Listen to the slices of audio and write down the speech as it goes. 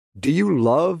Do you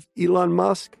love Elon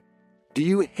Musk? Do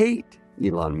you hate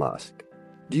Elon Musk?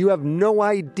 Do you have no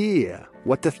idea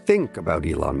what to think about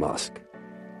Elon Musk?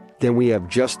 Then we have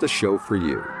just the show for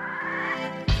you.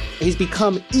 He's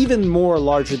become even more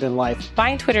larger than life.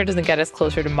 Buying Twitter doesn't get us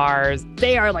closer to Mars.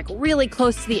 They are like really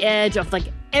close to the edge of like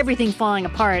everything falling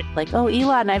apart. Like, oh,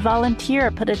 Elon, I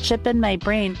volunteer. Put a chip in my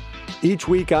brain. Each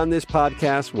week on this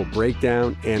podcast, we'll break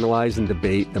down, analyze, and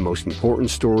debate the most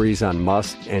important stories on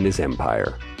Musk and his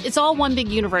empire. It's all one big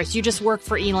universe. You just work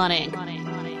for Elon Inc.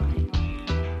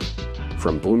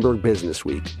 From Bloomberg Business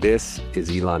Week, this is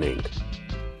Elon Inc.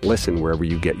 Listen wherever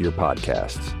you get your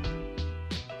podcasts.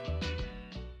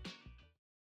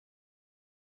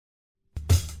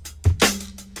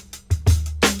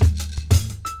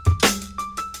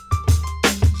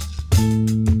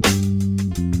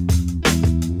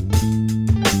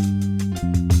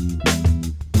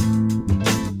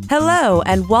 Hello,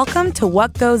 and welcome to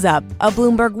What Goes Up, a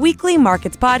Bloomberg Weekly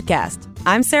Markets podcast.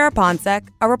 I'm Sarah Ponsek,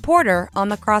 a reporter on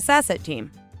the Cross Asset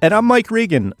team. And I'm Mike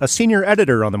Regan, a senior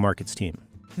editor on the markets team.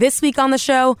 This week on the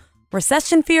show,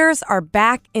 recession fears are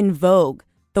back in vogue.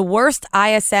 The worst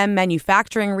ISM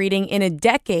manufacturing reading in a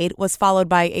decade was followed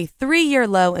by a 3-year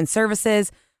low in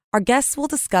services. Our guests will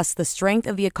discuss the strength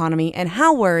of the economy and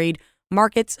how worried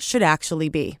markets should actually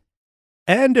be.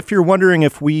 And if you're wondering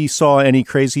if we saw any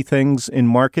crazy things in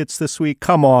markets this week,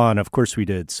 come on, of course we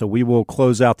did. So we will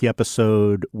close out the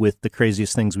episode with the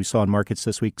craziest things we saw in markets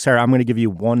this week. Sarah, I'm going to give you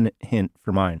one hint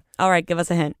for mine. All right, give us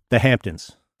a hint. The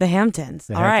Hamptons. The Hamptons.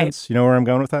 The All Hamptons. right. You know where I'm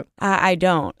going with that? I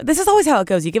don't. This is always how it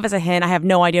goes. You give us a hint. I have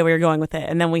no idea where you're going with it.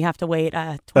 And then we have to wait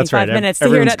 25 minutes to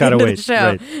hear it at the end of the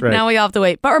show. Right. Now we all have to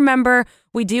wait. But remember,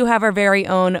 we do have our very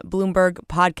own Bloomberg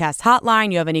podcast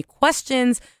hotline. You have any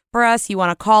questions for us, you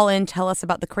want to call in, tell us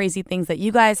about the crazy things that you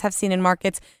guys have seen in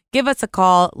markets, give us a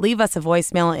call, leave us a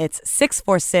voicemail. It's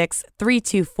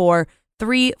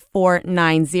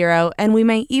 646-324-3490, and we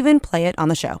may even play it on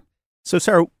the show. So,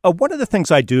 Sarah, one of the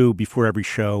things I do before every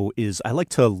show is I like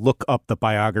to look up the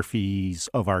biographies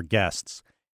of our guests.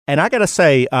 And I got to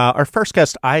say, our first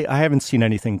guest, I haven't seen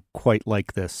anything quite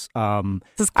like this.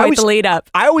 This is quite the lead up.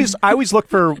 I always look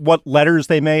for what letters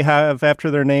they may have after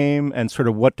their name and sort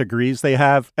of what degrees they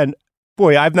have. And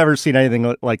boy, I've never seen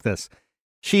anything like this.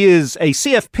 She is a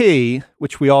CFP,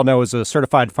 which we all know is a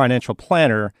certified financial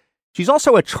planner. She's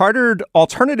also a chartered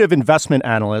alternative investment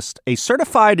analyst, a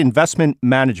certified investment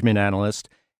management analyst,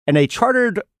 and a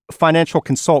chartered financial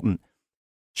consultant.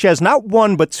 She has not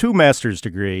one but 2 master's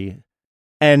degrees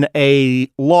and a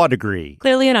law degree.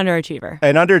 Clearly an underachiever.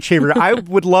 An underachiever. I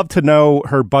would love to know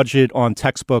her budget on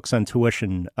textbooks and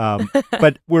tuition.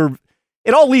 But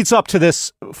it all leads up to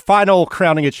this final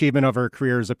crowning achievement of her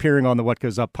career is appearing on the What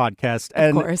Goes Up podcast.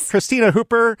 And of course. Christina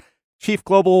Hooper, Chief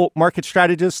Global Market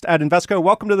Strategist at Invesco.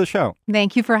 Welcome to the show.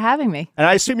 Thank you for having me. And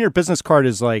I assume your business card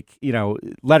is like,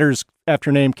 letters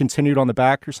after name continued on the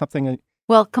back or something.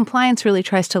 Well, compliance really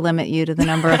tries to limit you to the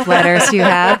number of letters you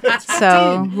have.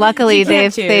 So luckily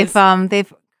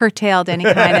they've curtailed any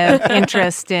kind of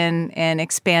interest in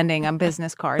expanding a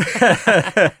business card.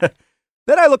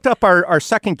 Then I looked up our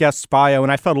second guest's bio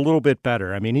and I felt a little bit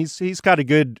better. I mean, he's got a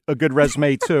good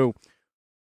resume too.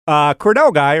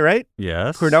 Cornell guy, right?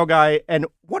 Yes. Cornell guy. And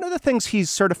one of the things he's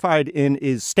certified in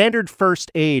is standard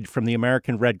first aid from the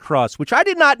American Red Cross, which I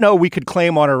did not know we could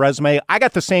claim on our resume. I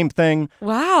got the same thing.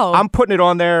 Wow. I'm putting it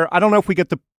on there. I don't know if we get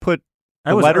to put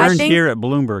that was letters. earned here at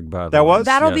Bloomberg, by the way. That was?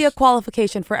 That'll be a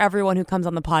qualification for everyone who comes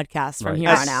on the podcast from here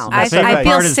on out. I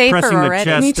feel safer pressing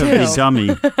already. the chest of the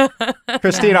dummy.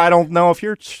 Christina, I don't know if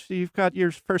you've got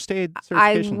your first aid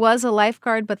certification. I was a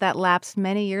lifeguard, but that lapsed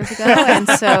many years ago. And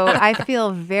so I feel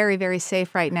very, very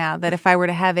safe right now that if I were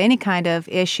to have any kind of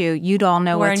issue, you'd all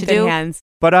know what to do. Hands.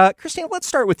 But Christina, let's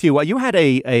start with you. You had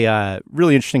a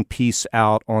really interesting piece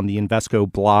out on the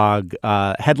Invesco blog,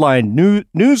 headline,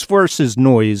 News versus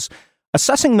Noise,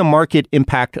 assessing the market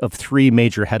impact of 3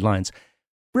 major headlines.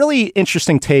 Really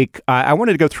interesting take. I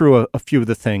wanted to go through a few of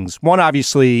the things. One,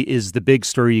 obviously, is the big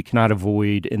story you cannot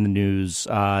avoid in the news,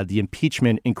 the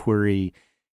impeachment inquiry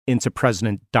into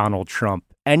President Donald Trump.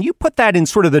 And you put that in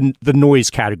sort of the noise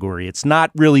category. It's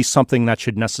not really something that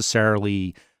should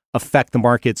necessarily affect the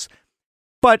markets.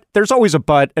 But there's always a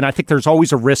but, and I think there's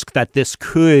always a risk that this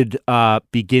could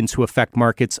begin to affect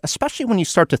markets, especially when you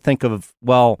start to think of,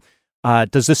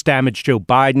 does this damage Joe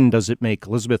Biden? Does it make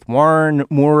Elizabeth Warren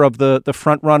more of the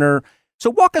front runner? So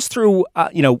walk us through,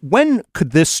 when could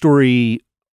this story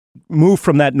move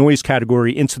from that noise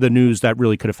category into the news that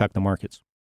really could affect the markets?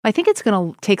 I think it's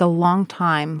going to take a long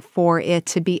time for it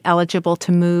to be eligible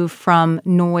to move from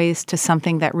noise to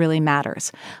something that really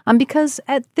matters. Because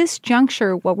at this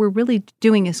juncture, what we're really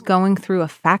doing is going through a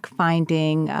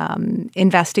fact-finding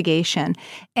investigation.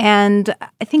 And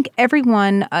I think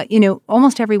everyone,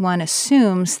 almost everyone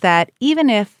assumes that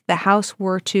even if the House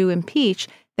were to impeach,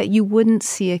 that you wouldn't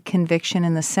see a conviction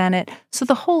in the Senate. So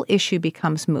the whole issue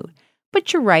becomes moot.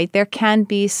 But you're right, there can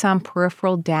be some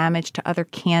peripheral damage to other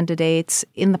candidates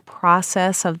in the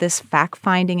process of this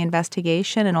fact-finding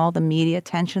investigation and all the media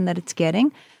attention that it's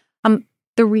getting.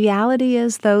 The reality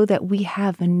is, though, that we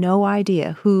have no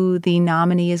idea who the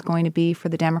nominee is going to be for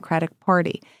the Democratic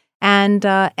Party. And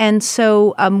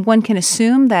so one can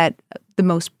assume that the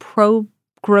most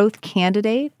pro-growth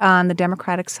candidate on the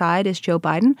Democratic side is Joe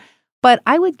Biden. But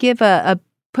I would give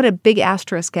put a big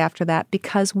asterisk after that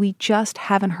because we just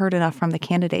haven't heard enough from the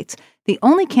candidates. The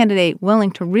only candidate willing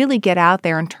to really get out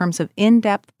there in terms of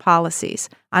in-depth policies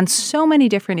on so many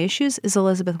different issues is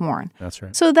Elizabeth Warren. That's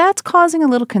right. So that's causing a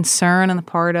little concern on the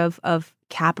part of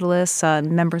capitalists,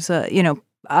 members,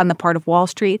 on the part of Wall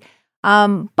Street.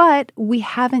 But we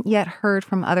haven't yet heard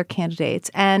from other candidates,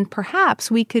 and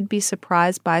perhaps we could be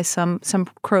surprised by some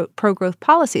pro-growth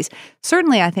policies.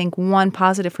 Certainly, I think one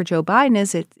positive for Joe Biden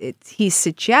is he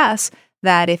suggests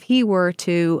that if he were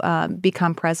to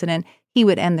become president, he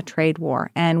would end the trade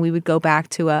war, and we would go back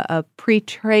to a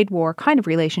pre-trade war kind of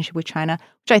relationship with China,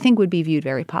 which I think would be viewed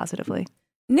very positively.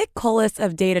 Nick Collis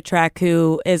of DataTrack,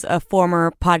 who is a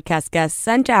former podcast guest,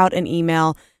 sent out an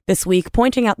email this week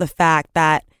pointing out the fact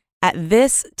that at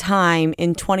this time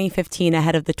in 2015,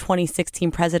 ahead of the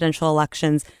 2016 presidential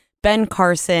elections, Ben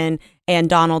Carson and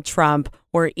Donald Trump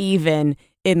were even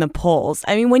in the polls.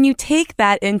 I mean, when you take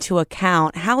that into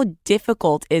account, how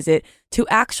difficult is it to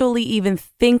actually even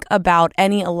think about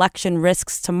any election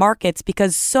risks to markets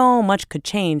because so much could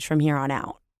change from here on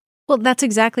out? Well, that's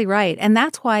exactly right. And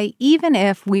that's why even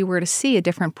if we were to see a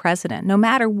different president, no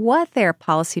matter what their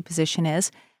policy position is,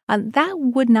 that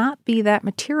would not be that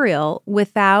material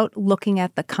without looking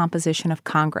at the composition of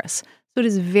Congress. So it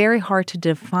is very hard to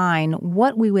define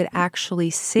what we would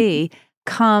actually see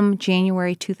come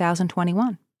January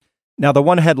 2021. Now, the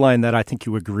one headline that I think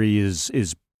you agree is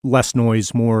less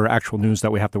noise, more actual news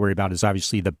that we have to worry about is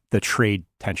obviously the trade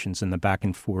tensions and the back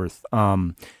and forth.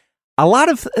 A lot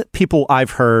of people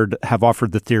I've heard have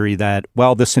offered the theory that,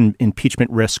 well, this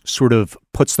impeachment risk sort of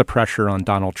puts the pressure on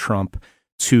Donald Trump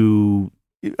to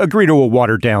agree to a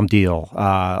watered-down deal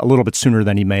a little bit sooner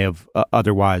than he may have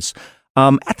otherwise.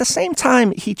 At the same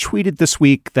time, he tweeted this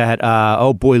week that,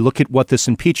 oh boy, look at what this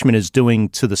impeachment is doing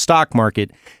to the stock market.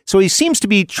 So he seems to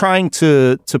be trying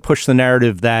to push the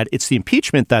narrative that it's the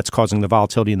impeachment that's causing the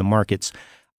volatility in the markets.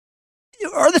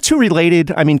 Are the two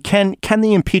related? I mean, can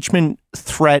the impeachment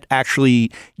threat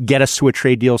actually get us to a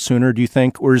trade deal sooner, do you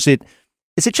think? Or is it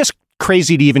just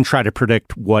crazy to even try to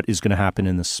predict what is going to happen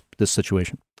in this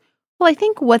situation? Well, I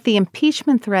think what the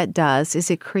impeachment threat does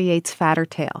is it creates fatter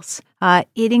tails.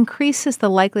 It increases the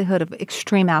likelihood of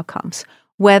extreme outcomes,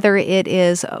 whether it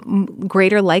is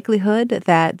greater likelihood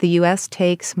that the U.S.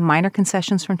 takes minor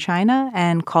concessions from China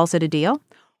and calls it a deal,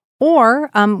 or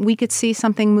we could see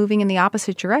something moving in the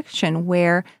opposite direction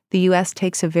where the U.S.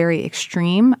 takes a very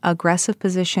extreme, aggressive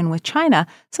position with China,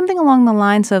 something along the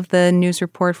lines of the news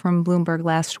report from Bloomberg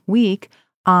last week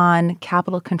on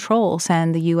capital controls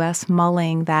and the U.S.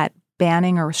 mulling that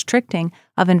banning or restricting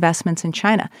of investments in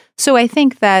China. So I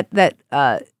think that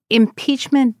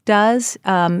impeachment does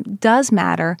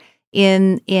matter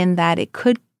in that it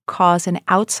could cause an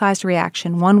outsized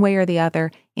reaction one way or the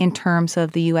other in terms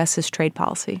of the U.S.'s trade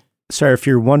policy. Sarah, if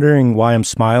you're wondering why I'm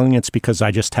smiling, it's because I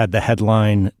just had the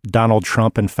headline Donald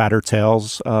Trump and fatter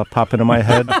tails pop into my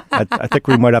head. I think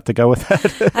we might have to go with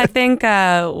that. I think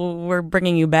we're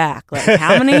bringing you back. Like,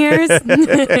 how many years?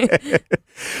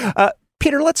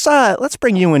 Peter, let's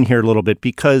bring you in here a little bit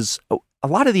because a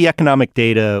lot of the economic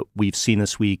data we've seen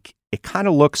this week, it kind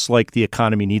of looks like the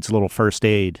economy needs a little first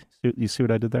aid. You see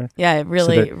what I did there? Yeah,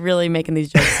 really making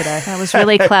these jokes today. That was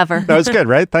really clever. That was good,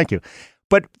 right? Thank you.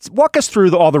 But walk us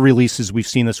through all the releases we've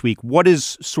seen this week. What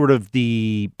is sort of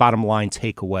the bottom line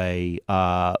takeaway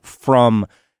from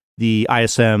the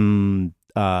ISM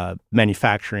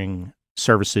manufacturing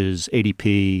services,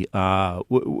 ADP?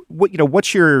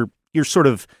 What's your sort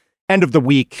of end of the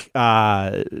week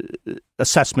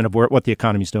assessment of what the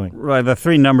economy's doing? Right. The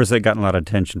three numbers that got a lot of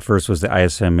attention first was the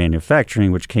ISM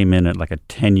manufacturing, which came in at like a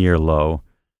 10-year low.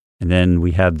 And then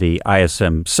we had the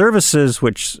ISM services,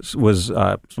 which was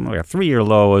something like a 3-year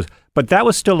low, but that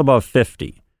was still above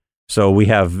 50. So we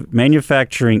have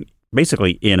manufacturing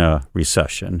basically in a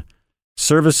recession.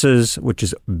 services, which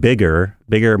is bigger,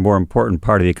 more important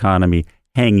part of the economy,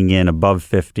 hanging in above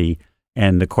 50.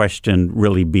 And the question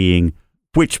really being,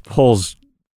 which pulls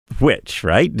which,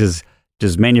 right? Does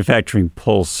manufacturing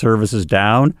pull services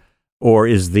down, or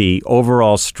is the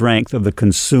overall strength of the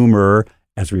consumer,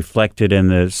 as reflected in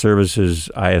the services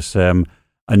ISM,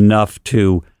 enough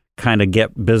to kind of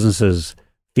get businesses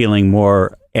feeling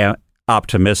more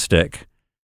optimistic?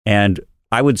 And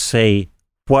I would say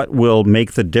what will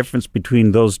make the difference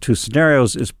between those two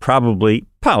scenarios is probably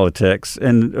politics.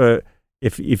 And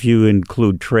if you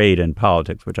include trade and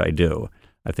politics, which I do,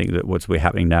 I think that what's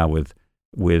happening now with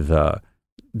the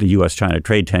U.S.-China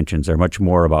trade tensions are much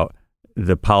more about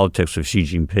the politics of Xi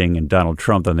Jinping and Donald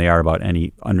Trump than they are about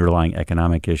any underlying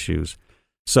economic issues.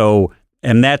 So,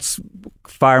 and that's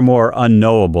far more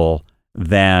unknowable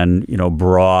than,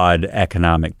 broad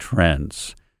economic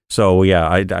trends. So, yeah,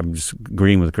 I'm just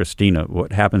agreeing with Christina.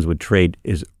 What happens with trade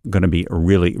is going to be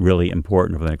really, really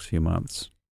important over the next few months.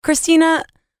 Christina,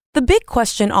 the big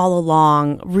question all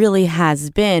along really has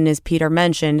been, as Peter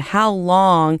mentioned, how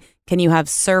long can you have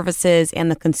services and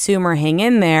the consumer hang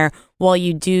in there while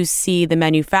you do see the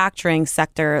manufacturing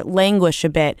sector languish a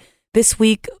bit? This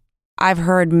week, I've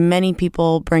heard many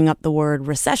people bring up the word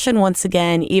recession once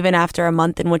again, even after a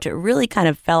month in which it really kind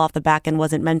of fell off the back and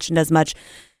wasn't mentioned as much.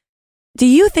 Do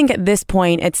you think at this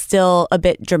point it's still a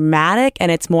bit dramatic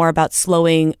and it's more about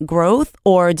slowing growth,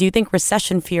 or do you think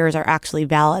recession fears are actually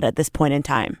valid at this point in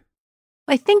time?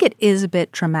 I think it is a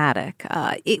bit dramatic.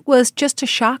 It was just a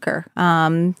shocker.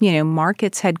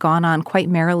 Markets had gone on quite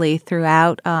merrily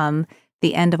throughout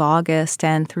the end of August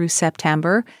and through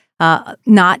September.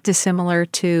 Not dissimilar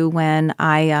to when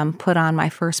I put on my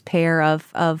first pair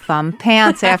of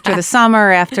pants after the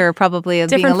summer, after probably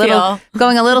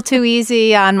going a little too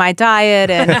easy on my diet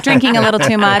and drinking a little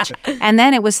too much. And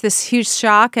then it was this huge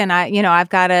shock, and I've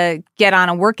got to get on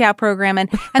a workout program. And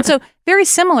so very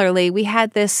similarly, we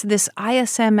had this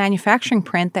ISM manufacturing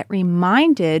print that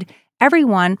reminded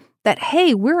everyone that,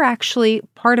 hey, we're actually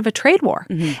part of a trade war.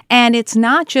 Mm-hmm. And it's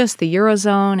not just the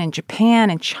Eurozone and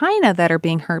Japan and China that are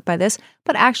being hurt by this,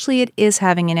 but actually it is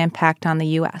having an impact on the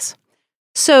U.S.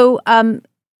 So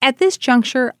at this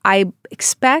juncture, I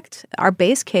expect our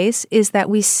base case is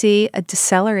that we see a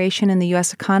deceleration in the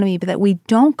U.S. economy, but that we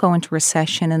don't go into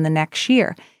recession in the next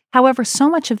year. However, so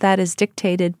much of that is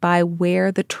dictated by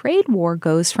where the trade war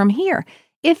goes from here.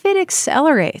 If it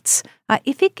accelerates,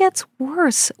 if it gets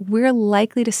worse, we're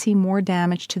likely to see more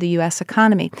damage to the U.S.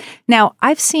 economy. Now,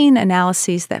 I've seen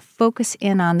analyses that focus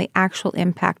in on the actual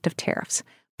impact of tariffs,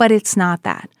 but it's not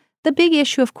that. The big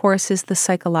issue, of course, is the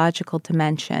psychological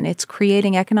dimension. It's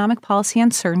creating economic policy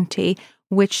uncertainty,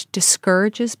 which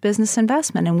discourages business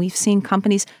investment. And we've seen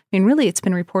companies, really, it's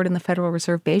been reported in the Federal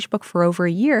Reserve Beige Book for over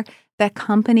a year that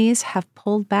companies have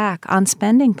pulled back on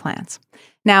spending plans.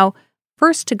 Now,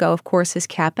 first to go, of course, is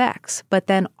CapEx. But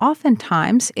then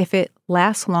oftentimes, if it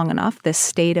lasts long enough, this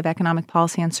state of economic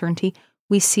policy uncertainty,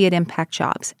 we see it impact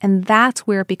jobs. And that's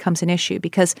where it becomes an issue,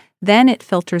 because then it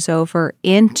filters over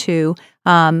into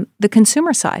the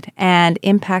consumer side and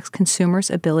impacts consumers'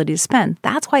 ability to spend.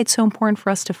 That's why it's so important for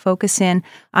us to focus in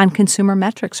on consumer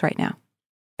metrics right now.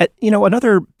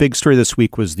 Another big story this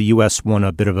week was the U.S. won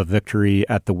a bit of a victory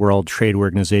at the World Trade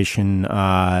Organization,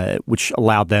 which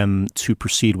allowed them to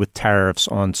proceed with tariffs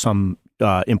on some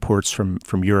imports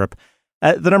from Europe.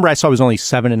 The number I saw was only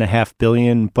 $7.5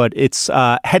 billion, but it's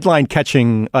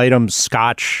headline-catching items: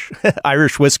 Scotch,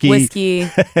 Irish whiskey,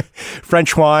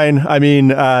 French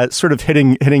wine. Sort of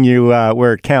hitting you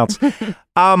where it counts.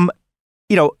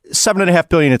 $7.5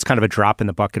 billion, it's kind of a drop in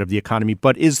the bucket of the economy,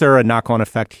 but is there a knock-on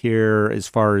effect here as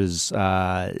far as,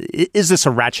 is this a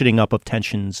ratcheting up of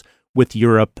tensions with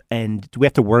Europe, and do we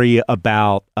have to worry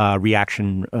about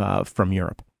reaction from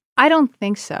Europe? I don't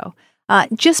think so.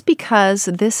 Just because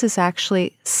this is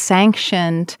actually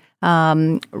sanctioned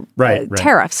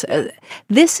tariffs.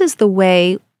 This is the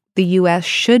way the U.S.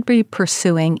 should be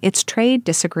pursuing its trade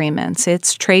disagreements,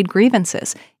 its trade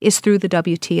grievances, is through the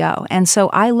WTO. And so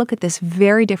I look at this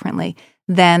very differently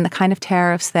than the kind of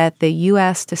tariffs that the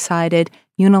U.S. decided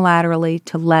unilaterally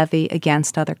to levy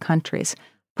against other countries.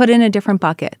 Put in a different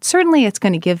bucket. Certainly it's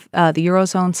going to give the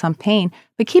Eurozone some pain,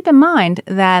 but keep in mind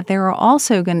that there's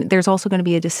also going to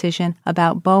be a decision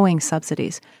about Boeing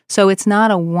subsidies. So it's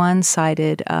not a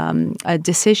one-sided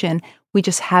decision. We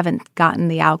just haven't gotten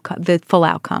the full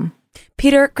outcome.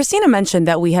 Peter, Christina mentioned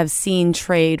that we have seen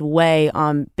trade weigh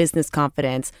on business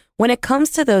confidence. When it comes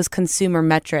to those consumer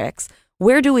metrics,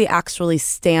 where do we actually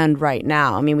stand right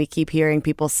now? We keep hearing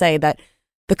people say that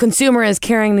the consumer is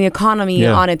carrying the economy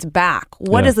on its back.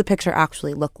 What does the picture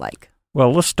actually look like?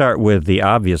 Well, let's start with the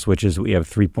obvious, which is we have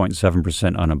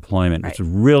 3.7% unemployment. Right. It's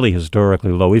really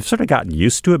historically low. We've sort of gotten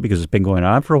used to it because it's been going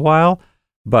on for a while,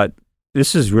 but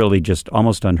this is really just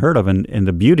almost unheard of. And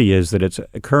the beauty is that it's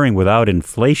occurring without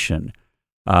inflation.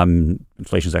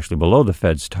 Inflation is actually below the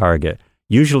Fed's target.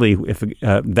 Usually, if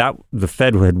the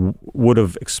Fed would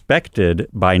have expected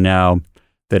by now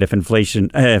that if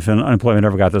unemployment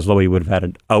ever got this low, we would have had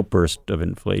an outburst of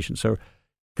inflation. So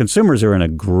consumers are in a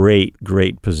great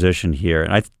position here.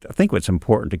 And I think it's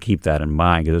important to keep that in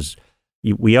mind because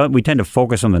we tend to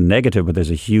focus on the negative, but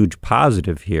there's a huge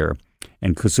positive here.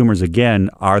 And consumers, again,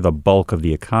 are the bulk of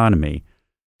the economy.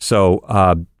 So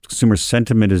consumer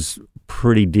sentiment is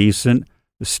pretty decent.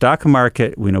 The stock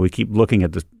market, we keep looking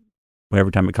at this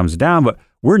every time it comes down, but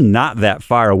we're not that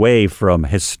far away from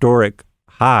historic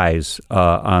highs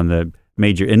on the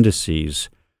major indices.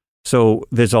 So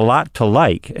there's a lot to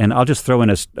like. And I'll just throw in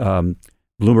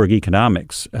Bloomberg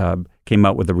Economics came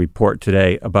out with a report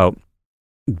today about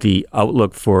the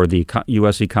outlook for the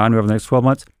U.S. economy over the next 12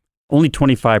 months. Only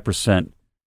 25%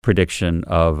 prediction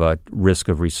of risk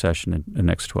of recession in the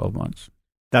next 12 months.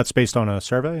 That's based on a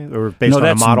survey or based on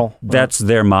a model? That's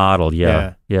their model,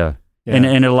 yeah. And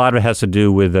a lot of it has to do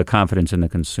with the confidence in the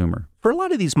consumer. For a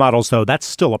lot of these models, though, that's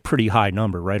still a pretty high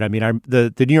number, right? I mean,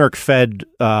 the New York Fed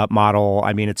model,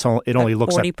 I mean, it only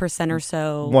looks at 40% or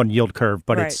so one yield curve,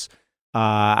 but right. It's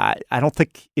I don't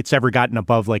think it's ever gotten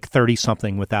above like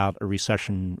 30-something without a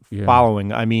recession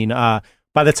following. I mean,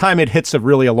 by the time it hits a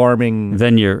really alarming...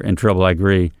 Then you're in trouble, I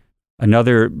agree.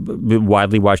 Another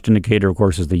widely watched indicator, of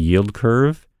course, is the yield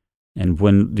curve. And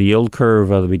when the yield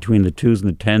curve between the 2s and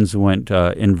the 10s went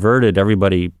inverted,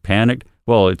 everybody panicked.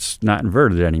 Well, it's not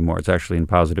inverted anymore. It's actually in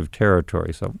positive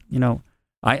territory. So, you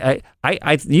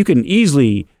can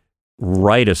easily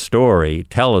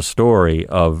tell a story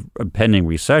of a pending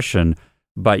recession,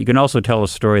 but you can also tell a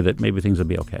story that maybe things will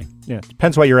be okay. Yeah,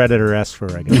 depends what your editor asks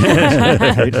for, I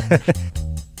guess.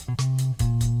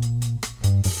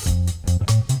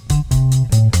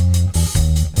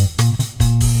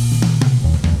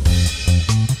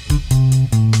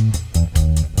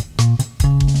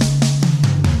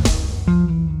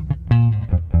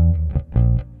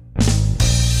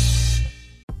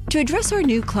 To address our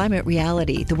new climate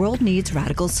reality, the world needs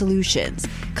radical solutions.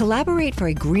 Collaborate for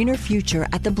a greener future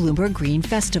at the Bloomberg Green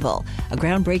Festival, a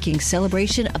groundbreaking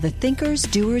celebration of the thinkers,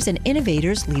 doers, and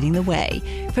innovators leading the way.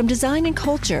 From design and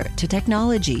culture to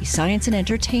technology, science, and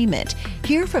entertainment,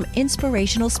 hear from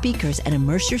inspirational speakers and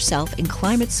immerse yourself in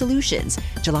climate solutions.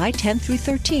 July 10th through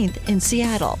 13th in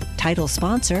Seattle. Title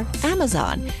sponsor,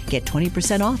 Amazon. Get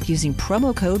 20% off using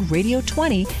promo code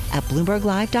Radio20 at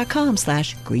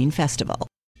BloombergLive.com/greenfestival.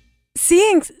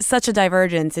 Seeing such a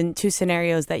divergence in two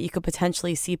scenarios that you could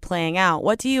potentially see playing out,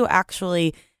 what do you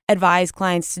actually advise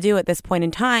clients to do at this point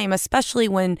in time, especially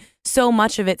when so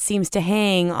much of it seems to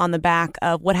hang on the back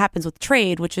of what happens with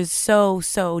trade, which is so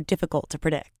difficult to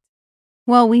predict?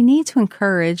 Well, we need to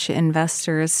encourage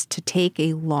investors to take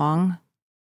a long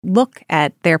look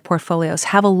at their portfolios,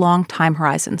 have a long time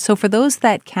horizon. So for those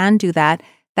that can do that,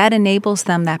 that enables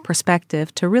them that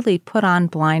perspective to really put on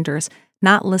blinders,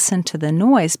 not listen to the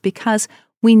noise, because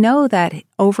we know that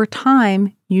over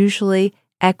time, usually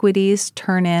equities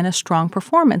turn in a strong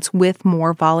performance with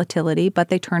more volatility, but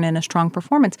they turn in a strong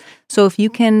performance. So if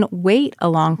you can wait a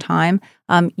long time,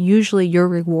 usually you're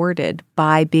rewarded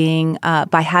by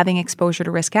having exposure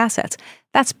to risk assets.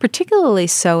 That's particularly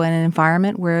so in an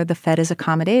environment where the Fed is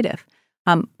accommodative.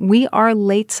 We are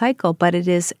late cycle, but it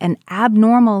is an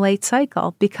abnormal late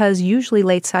cycle because usually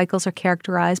late cycles are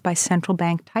characterized by central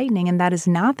bank tightening, and that is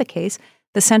not the case.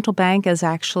 The central bank is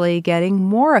actually getting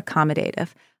more accommodative.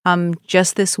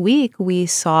 Just this week, we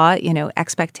saw,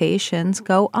 expectations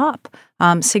go up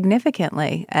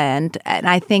significantly, and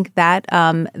I think that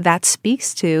that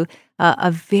speaks to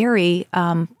a very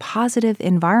positive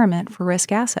environment for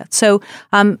risk assets. So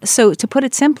to put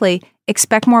it simply,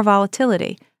 expect more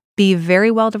volatility. Be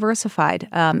very well diversified,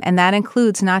 and that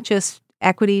includes not just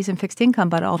equities and fixed income,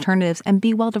 but alternatives, and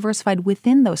be well diversified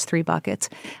within those three buckets,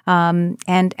 and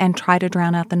try to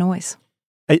drown out the noise.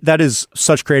 That is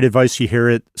such great advice. You hear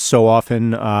it so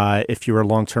often. If you're a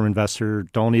long-term investor,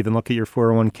 don't even look at your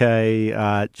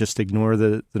 401k. Just ignore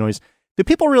the noise. Do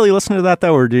people really listen to that,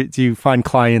 though, or do you find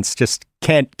clients just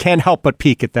can't help but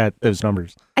peek at those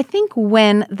numbers? I think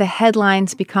when the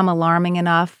headlines become alarming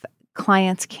enough,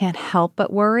 clients can't help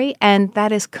but worry, and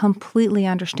that is completely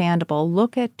understandable.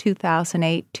 Look at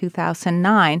 2008,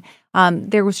 2009.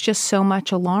 There was just so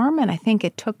much alarm, and I think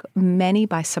it took many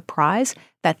by surprise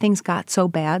that things got so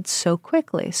bad so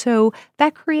quickly. So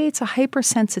that creates a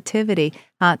hypersensitivity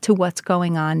to what's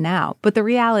going on now. But the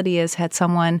reality is, had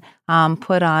someone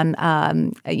put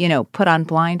on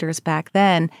blinders back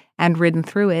then and ridden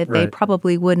through it, they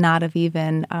probably would not have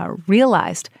even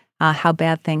realized how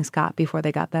bad things got before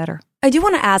they got better. I do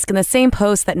want to ask, in the same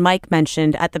post that Mike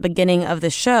mentioned at the beginning of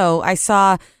the show, I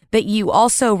saw that you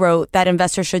also wrote that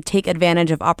investors should take advantage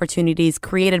of opportunities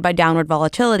created by downward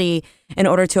volatility in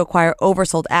order to acquire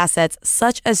oversold assets,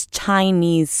 such as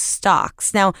Chinese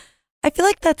stocks. Now, I feel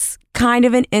like that's kind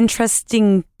of an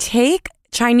interesting take.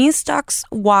 Chinese stocks,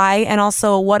 why? And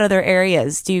also, what other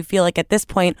areas do you feel like at this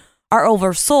point are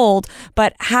oversold,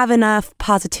 but have enough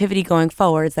positivity going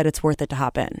forwards that it's worth it to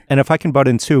hop in? And if I can butt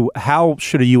in too, how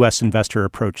should a U.S. investor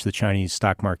approach the Chinese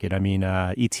stock market? I mean,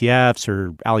 ETFs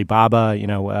or Alibaba,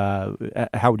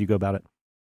 how would you go about it?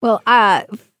 Well,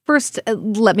 first,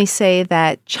 let me say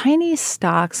that Chinese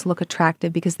stocks look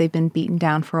attractive because they've been beaten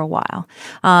down for a while.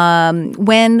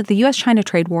 When the U.S.-China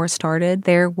trade war started,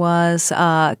 there was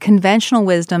conventional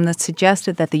wisdom that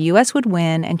suggested that the U.S. would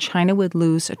win and China would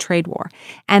lose a trade war.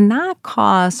 And that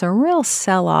caused a real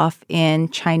sell-off in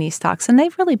Chinese stocks. And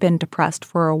they've really been depressed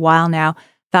for a while now.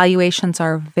 Valuations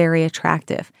are very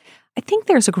attractive. I think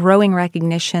there's a growing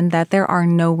recognition that there are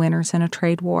no winners in a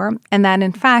trade war, and that,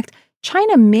 in fact,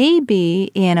 China may be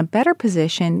in a better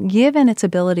position given its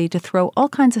ability to throw all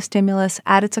kinds of stimulus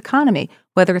at its economy,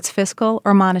 whether it's fiscal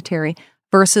or monetary,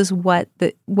 versus what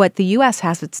the U.S.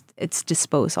 has at its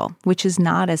disposal, which is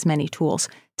not as many tools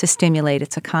to stimulate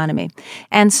its economy.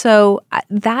 And so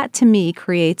that, to me,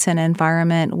 creates an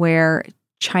environment where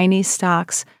Chinese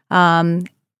stocks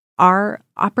are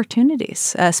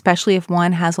opportunities, especially if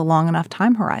one has a long enough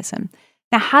time horizon.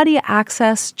 Now, how do you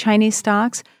access Chinese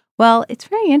stocks? Well, it's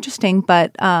very interesting,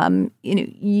 but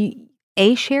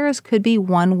A-shares could be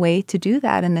one way to do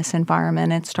that in this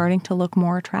environment. It's starting to look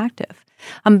more attractive.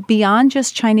 Beyond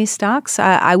just Chinese stocks,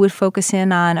 I would focus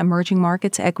in on emerging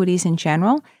markets, equities in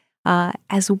general,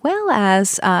 as well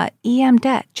as EM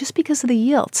debt, just because of the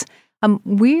yields.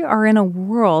 We are in a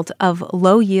world of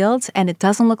low yields, and it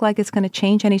doesn't look like it's going to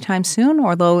change anytime soon,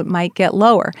 although it might get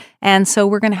lower. And so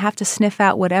we're going to have to sniff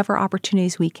out whatever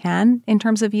opportunities we can in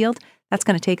terms of yield. That's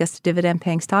going to take us to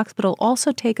dividend-paying stocks, but it'll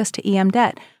also take us to EM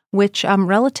debt, which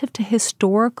relative to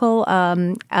historical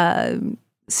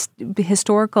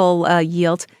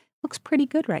yields looks pretty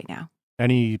good right now.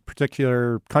 Any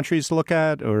particular countries to look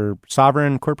at, or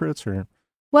sovereign corporates, or?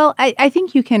 Well, I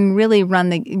think you can really run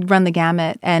the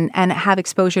gamut and have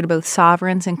exposure to both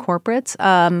sovereigns and corporates.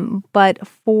 But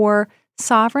for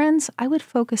sovereigns, I would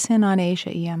focus in on Asia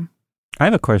EM. I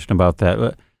have a question about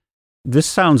that. This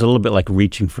sounds a little bit like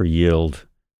reaching for yield,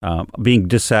 being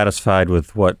dissatisfied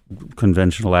with what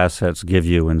conventional assets give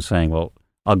you and saying, well,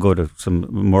 I'll go to some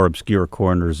more obscure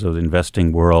corners of the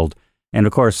investing world. And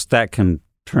of course, that can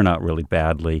turn out really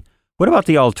badly. What about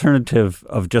the alternative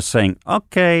of just saying,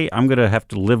 okay, I'm going to have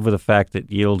to live with the fact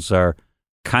that yields are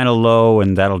kind of low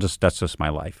and that's just my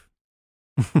life?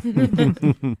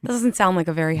 Doesn't sound like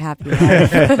a very happy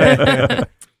life.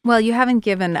 Well, you haven't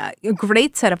given a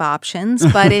great set of options,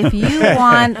 but if you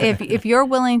want, if you're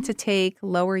willing to take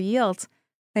lower yields,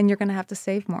 then you're going to have to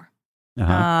save more.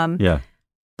 Yeah.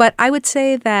 But I would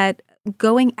say that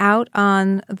going out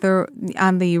on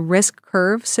the risk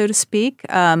curve, so to speak,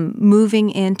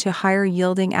 moving into higher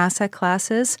yielding asset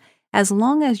classes, as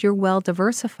long as you're well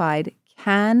diversified,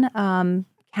 can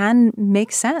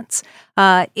make sense.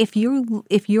 If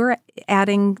you're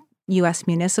adding U.S.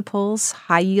 municipals,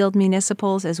 high-yield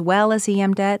municipals, as well as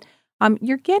EM debt,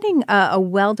 you're getting a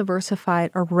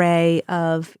well-diversified array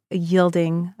of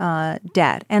yielding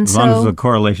debt. And as long as the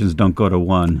correlations don't go to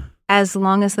one. As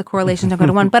long as the correlations don't go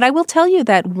to one. But I will tell you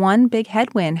that one big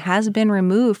headwind has been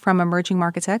removed from emerging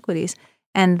markets equities,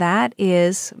 and that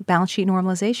is balance sheet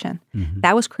normalization. Mm-hmm.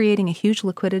 That was creating a huge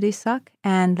liquidity suck,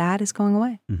 and that is going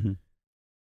away. Mm-hmm.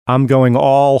 I'm going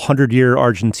all 100-year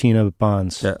Argentina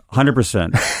bonds. Yeah,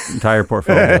 100%. Entire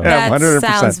portfolio. That 100%.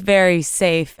 sounds very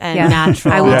safe and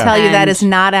natural. I will tell you that is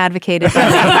not advocated by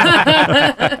me.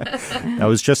 That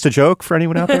was just a joke for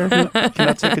anyone out there who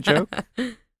cannot take a joke.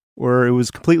 Or it was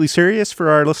completely serious for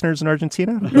our listeners in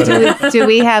Argentina. Do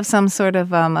we have some sort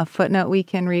of a footnote we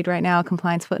can read right now, a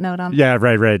compliance footnote on? Yeah,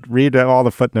 right. Read all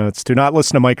the footnotes. Do not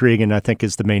listen to Mike Regan, I think,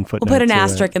 is the main footnote. We'll put an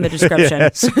asterisk in the description.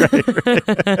 Yes,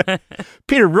 right.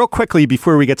 Peter, real quickly,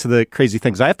 before we get to the crazy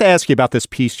things, I have to ask you about this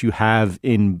piece you have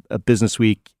in Business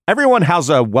Week. Everyone has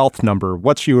a wealth number.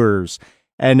 What's yours?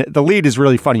 And the lead is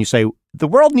really funny. You say, the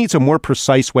world needs a more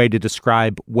precise way to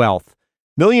describe wealth.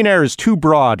 Millionaire is too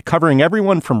broad, covering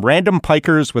everyone from random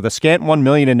pikers with a scant $1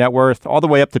 million in net worth all the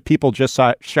way up to people just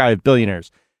shy of billionaires.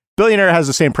 Billionaire has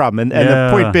the same problem. And the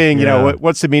point being, you know,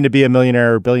 what's it mean to be a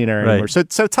millionaire or billionaire anymore? So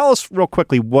tell us real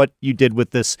quickly what you did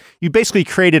with this. You basically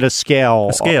created a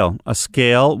scale. A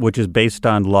scale which is based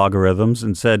on logarithms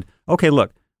and said, okay,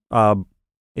 look,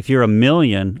 if you're $1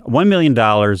 million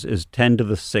is 10 to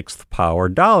the sixth power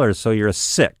dollars, so you're a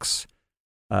 6.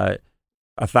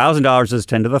 $1,000 is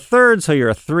 10 to the third, so you're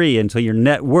a 3. And so your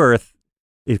net worth,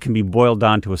 it can be boiled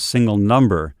down to a single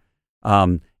number.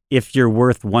 If you're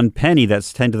worth 1 penny,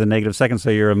 that's 10 to the negative second,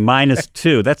 so you're a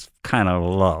 -2. That's kind of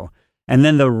low. And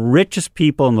then the richest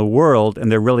people in the world,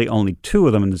 and there are really only 2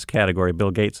 of them in this category,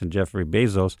 Bill Gates and Jeffrey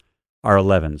Bezos, are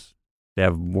 11s. They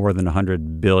have more than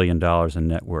 $100 billion in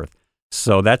net worth.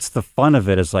 So that's the fun of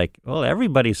it, is like, well,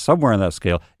 everybody's somewhere on that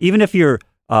scale. Even if you're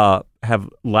have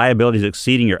liabilities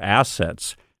exceeding your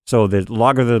assets, so the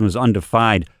logarithm is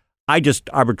undefined, I just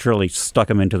arbitrarily stuck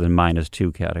them into the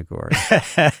 -2 category.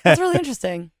 That's really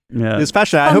interesting. Yeah.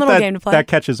 Especially, I hope that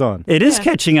catches on. It is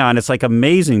catching on. It's like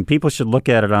amazing. People should look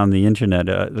at it on the internet.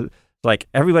 Like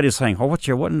everybody's saying, "Oh, what's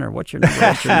your number? What's your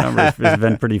number?" It's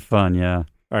been pretty fun. Yeah.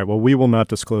 All right. Well, we will not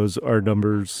disclose our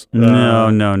numbers. No.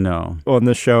 On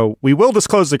this show, we will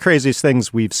disclose the craziest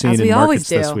things we've seen in markets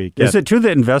this week. Is it true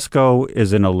that Invesco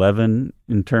is an 11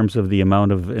 in terms of the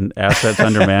amount of assets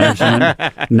under management?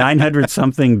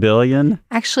 900-something billion?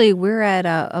 Actually, we're at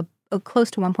a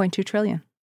close to 1.2 trillion.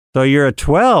 So you're a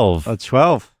 12. A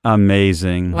 12.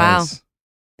 Amazing. Wow. Nice.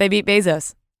 They beat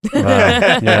Bezos.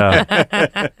 Wow.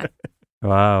 Yeah.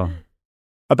 Wow.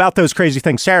 About those crazy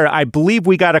things. Sarah, I believe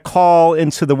we got a call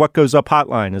into the What Goes Up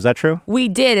hotline. Is that true? We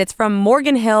did. It's from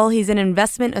Morgan Hill. He's an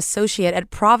investment associate at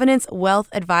Providence Wealth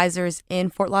Advisors in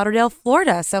Fort Lauderdale,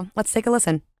 Florida. So let's take a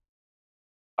listen.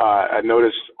 I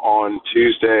noticed on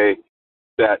Tuesday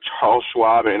that Charles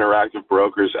Schwab and Interactive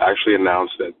Brokers actually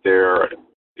announced that they're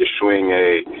issuing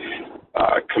a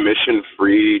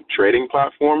commission-free trading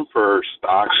platform for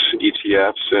stocks,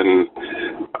 ETFs, and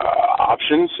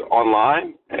options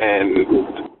online. And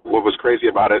what was crazy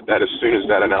about it, that as soon as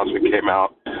that announcement came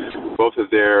out, both of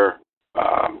their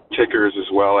tickers, as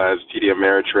well as TD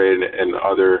Ameritrade and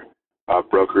other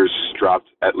brokers, dropped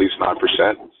at least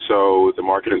 9%. So the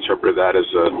market interpreted that as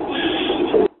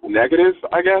a negative,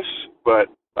 I guess, but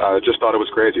just thought it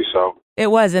was crazy. So it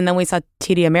was, and then we saw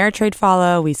TD Ameritrade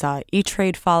follow, we saw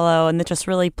E-Trade follow, and it just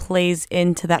really plays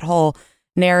into that whole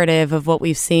narrative of what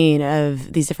we've seen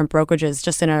of these different brokerages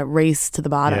just in a race to the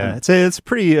bottom. Yeah, it's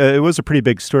pretty. It was a pretty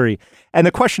big story. And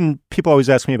the question people always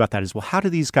ask me about that is, well, how do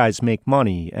these guys make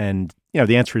money? And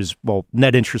the answer is, well,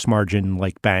 net interest margin,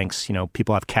 like banks.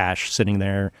 People have cash sitting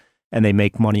there, and they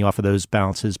make money off of those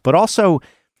balances. But also,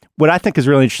 what I think is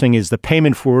really interesting is the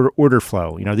payment for order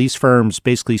flow. These firms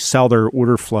basically sell their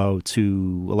order flow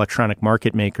to electronic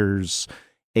market makers,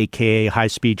 aka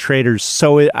high-speed traders.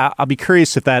 So I'll be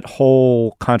curious if that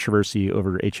whole controversy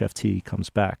over HFT comes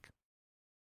back.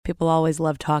 People always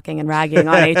love talking and ragging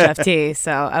on HFT,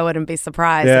 so I wouldn't be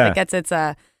surprised if it gets its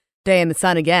day in the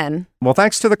sun again. Well,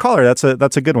 thanks to the caller. That's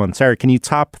a good one. Sarah, can you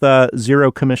top the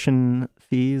zero commission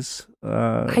fees?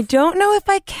 I don't know if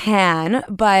I can,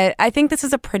 but I think this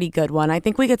is a pretty good one. I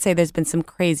think we could say there's been some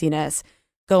craziness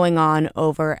going on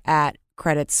over at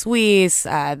Credit Suisse.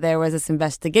 There was this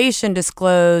investigation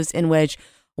disclosed in which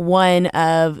one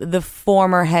of the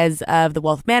former heads of the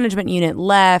wealth management unit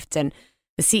left, and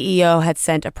the CEO had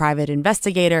sent a private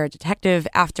investigator, a detective,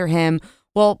 after him.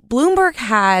 Well, Bloomberg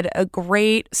had a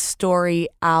great story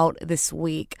out this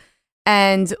week,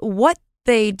 and what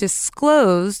they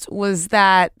disclosed was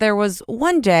that there was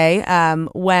one day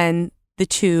when the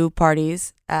two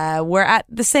parties were at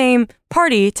the same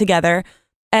party together,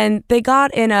 and they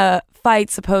got in a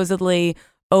fight supposedly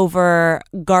over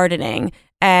gardening.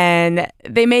 And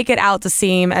they make it out to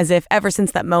seem as if ever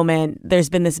since that moment, there's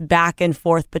been this back and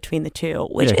forth between the two,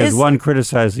 which is one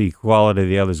criticized the quality of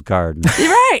the other's garden.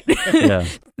 Right. Yeah.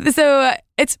 So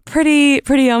it's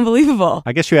pretty unbelievable.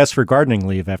 I guess you asked for gardening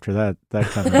leave after that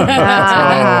kind of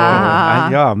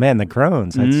oh man, the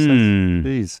groans.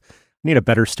 Geez. Need a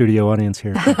better studio audience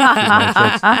here.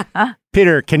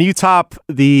 Peter, can you top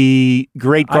the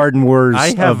Great Garden Wars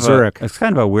of Zurich? It's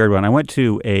kind of a weird one. I went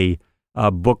to a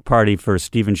book party for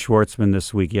Stephen Schwartzman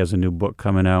this week. He has a new book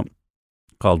coming out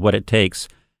called What It Takes.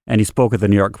 And he spoke at the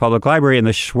New York Public Library in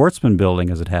the Schwartzman building,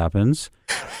 as it happens.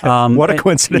 What a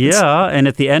coincidence. Yeah. And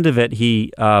at the end of it,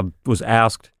 he was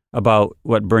asked about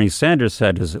what Bernie Sanders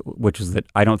said, which is that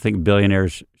I don't think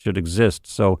billionaires should exist.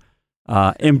 So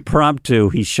impromptu,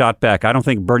 he shot back, I don't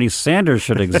think Bernie Sanders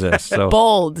should exist. So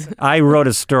Bold. I wrote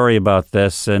a story about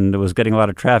this, and it was getting a lot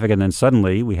of traffic. And then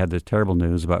suddenly we had the terrible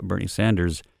news about Bernie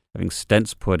Sanders having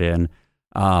stents put in.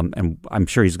 And I'm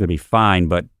sure he's going to be fine,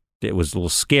 but it was a little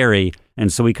scary.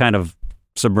 And so we kind of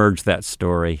submerged that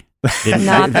story. It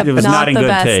was not in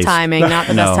good taste. Not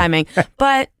the best timing.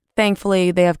 But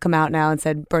thankfully, they have come out now and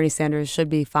said Bernie Sanders should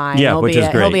be fine. Yeah, which is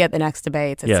great. He'll be at the next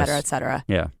debates, et cetera, et cetera.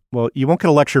 Yeah. Well, you won't get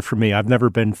a lecture from me. I've never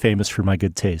been famous for my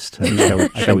good taste.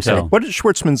 Shall we say? What is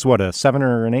Schwartzman's, a 7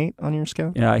 or an 8 on your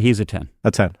scale? Yeah, he's a 10.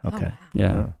 A 10, okay. Oh.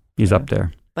 Yeah, he's up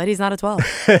there. But he's not a 12.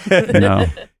 No.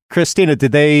 Christina,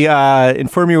 did they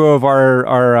inform you of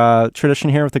our tradition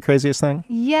here with the craziest thing?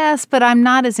 Yes, but I'm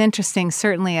not as interesting,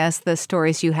 certainly, as the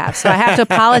stories you have. So I have to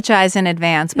apologize in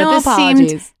advance. But No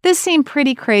apologies. This seemed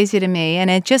pretty crazy to me, and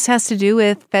it just has to do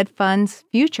with Fed funds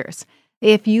futures.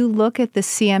 If you look at the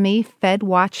CME Fed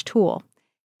Watch tool,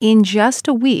 in just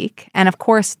a week, and of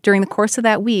course, during the course of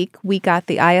that week, we got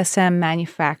the ISM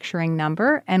manufacturing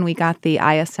number and we got the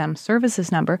ISM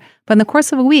services number. But in the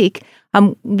course of a week,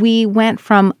 we went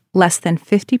from less than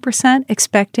 50%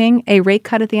 expecting a rate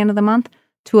cut at the end of the month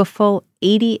to a full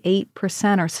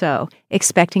 88% or so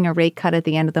expecting a rate cut at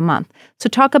the end of the month. So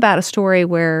talk about a story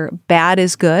where bad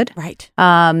is good. Right.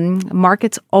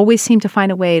 Markets always seem to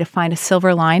find a way to find a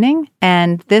silver lining,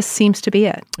 and this seems to be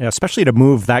it. Yeah, especially to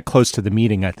move that close to the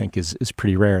meeting, I think is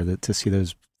pretty rare to see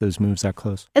those moves that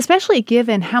close. Especially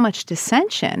given how much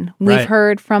dissension we've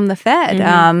heard from the Fed,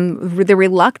 the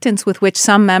reluctance with which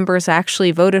some members actually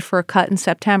voted for a cut in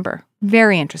September.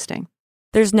 Very interesting.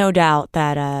 There's no doubt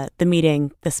that the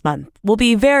meeting this month will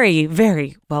be very,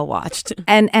 very well watched.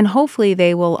 And hopefully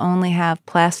they will only have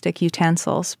plastic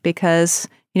utensils because,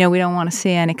 we don't want to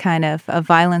see any kind of a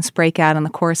violence break out in the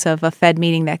course of a Fed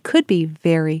meeting that could be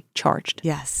very charged.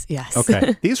 Yes.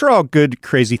 Okay. These are all good,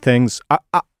 crazy things.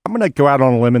 I'm going to go out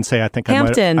on a limb and say I think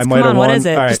Hamptons, I might have won. What is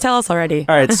it? All right. Just tell us already.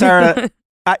 All right, Sarah.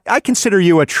 I consider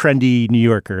you a trendy New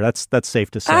Yorker. That's safe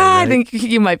to say. Right? I think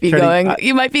you might be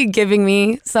you might be giving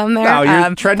me some there. No, you're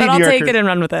trendy but I'll New Yorker. take it and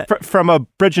run with it. From a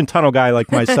bridge and tunnel guy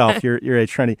like myself, you're a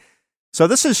trendy. So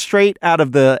this is straight out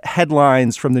of the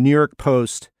headlines from the New York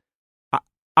Post.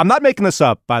 I'm not making this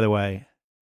up, by the way.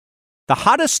 The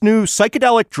hottest new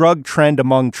psychedelic drug trend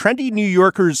among trendy New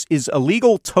Yorkers is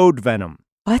illegal toad venom.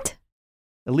 What?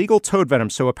 Illegal toad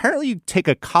venom. So apparently you take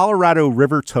a Colorado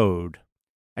river toad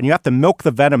and you have to milk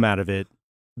the venom out of it.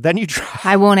 Then you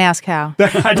try. I won't ask how.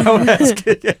 I don't ask.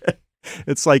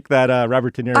 It's like that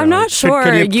Robert De Niro. I'm not sure.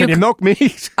 Can you milk me?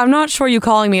 I'm not sure you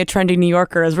calling me a trendy New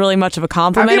Yorker is really much of a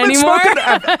compliment anymore.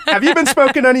 Have you been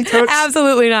smoking any toads?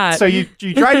 Absolutely not. So you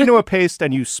dry it into a paste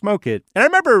and you smoke it. And I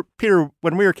remember, Peter,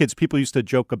 when we were kids, people used to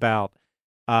joke about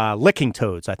licking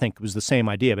toads. I think it was the same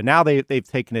idea. But now they've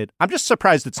taken it. I'm just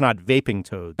surprised it's not vaping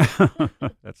toads.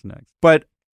 That's nice. But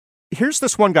here's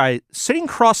this one guy sitting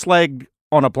cross-legged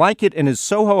on a blanket in his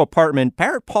Soho apartment.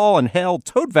 Barrett Paul inhaled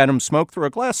toad venom smoke through a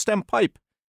glass stem pipe.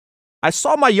 I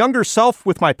saw my younger self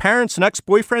with my parents and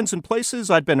ex-boyfriends in places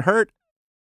I'd been hurt.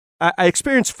 I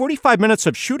experienced 45 minutes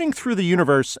of shooting through the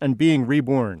universe and being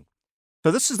reborn.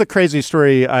 So this is the craziest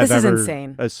story I've ever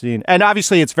seen. And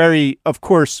obviously it's very, of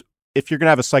course, if you're going to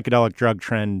have a psychedelic drug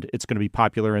trend, it's going to be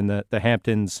popular in the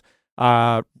Hamptons.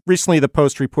 Recently, the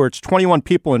Post reports 21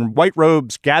 people in white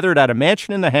robes gathered at a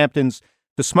mansion in the Hamptons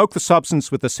to smoke the substance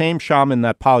with the same shaman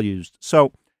that Paul used.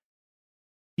 So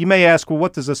you may ask, well,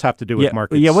 what does this have to do with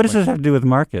markets? Yeah, what does this have to do with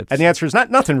markets? And the answer is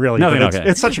nothing really. Nothing, okay.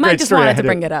 It's such a great story. Mike just wanted to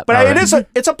bring it up. But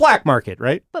it's a black market,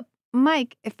 right? But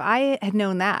Mike, if I had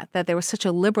known that there was such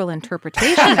a liberal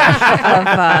interpretation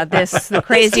of the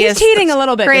craziest, he's cheating a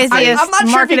little bit. Craziest I'm not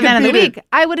sure market event of the week, it.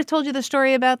 I would have told you the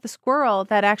story about the squirrel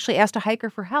that actually asked a hiker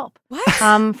for help.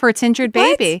 What? For its injured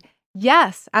baby.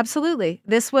 Yes, absolutely.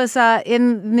 This was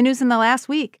in the news in the last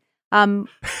week. In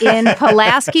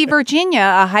Pulaski,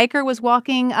 Virginia, a hiker was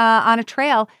walking on a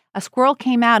trail. A squirrel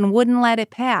came out and wouldn't let it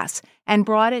pass, and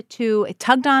it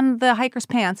tugged on the hiker's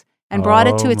pants and brought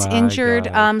it to its injured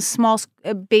small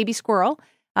baby squirrel,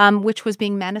 which was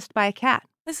being menaced by a cat.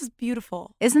 This is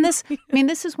beautiful. Isn't this? I mean,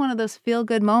 this is one of those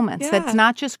feel-good moments that's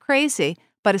not just crazy,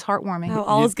 but is heartwarming. Oh,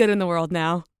 all is good in the world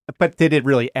now. But did it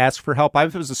really ask for help? I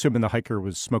was assuming the hiker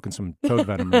was smoking some toad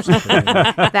venom or something.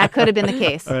 That could have been the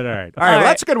case. All right. Well,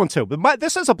 that's a good one, too. But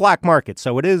this is a black market,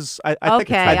 so it is. I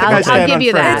think I'll give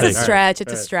you that. It's a stretch.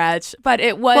 It's a stretch. But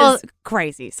it was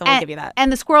crazy, so I'll give you that. And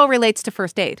the squirrel relates to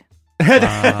first aid. So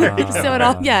it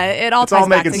all ties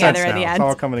back together in the end. It's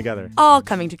all coming together. All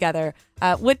coming together.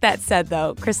 With that said,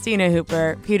 though, Christina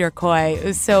Hooper, Peter Coy, it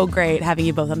was so great having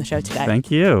you both on the show today. Thank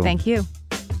you. Thank you.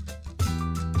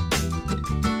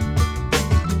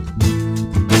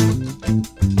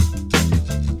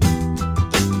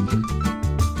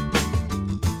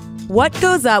 What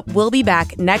Goes Up will be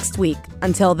back next week.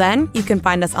 Until then, you can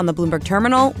find us on the Bloomberg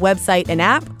Terminal, website, and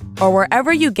app, or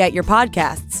wherever you get your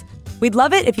podcasts. We'd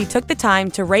love it if you took the time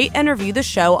to rate and review the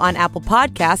show on Apple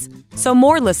Podcasts so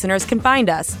more listeners can find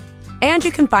us. And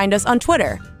you can find us on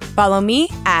Twitter. Follow me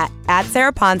at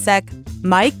Sarah Ponsek.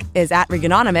 Mike is at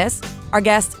Reganonymous. Our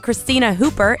guest, Christina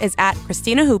Hooper, is at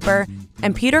Christina Hooper.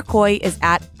 And Peter Coy is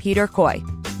at Peter Coy.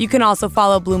 You can also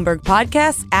follow Bloomberg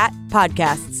Podcasts at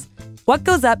Podcasts. What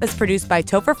Goes Up is produced by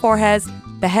Topher Forhez.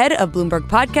 The head of Bloomberg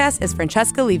Podcasts is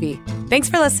Francesca Levy. Thanks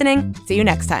for listening. See you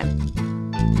next time.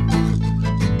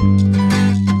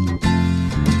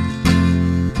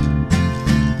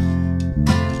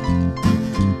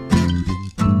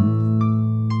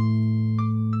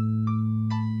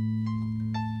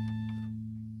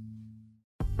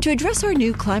 To address our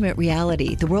new climate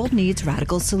reality, the world needs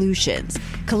radical solutions.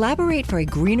 Collaborate for a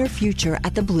greener future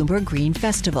at the Bloomberg Green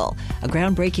Festival, a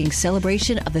groundbreaking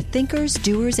celebration of the thinkers,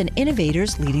 doers, and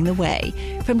innovators leading the way.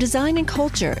 From design and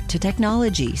culture to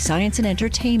technology, science, and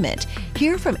entertainment,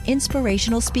 hear from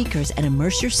inspirational speakers and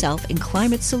immerse yourself in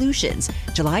climate solutions.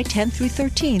 July 10th through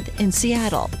 13th in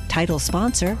Seattle. Title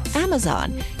sponsor,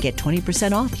 Amazon. Get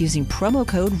 20% off using promo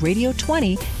code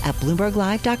RADIO20 at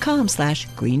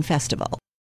BloombergLive.com/Green Festival.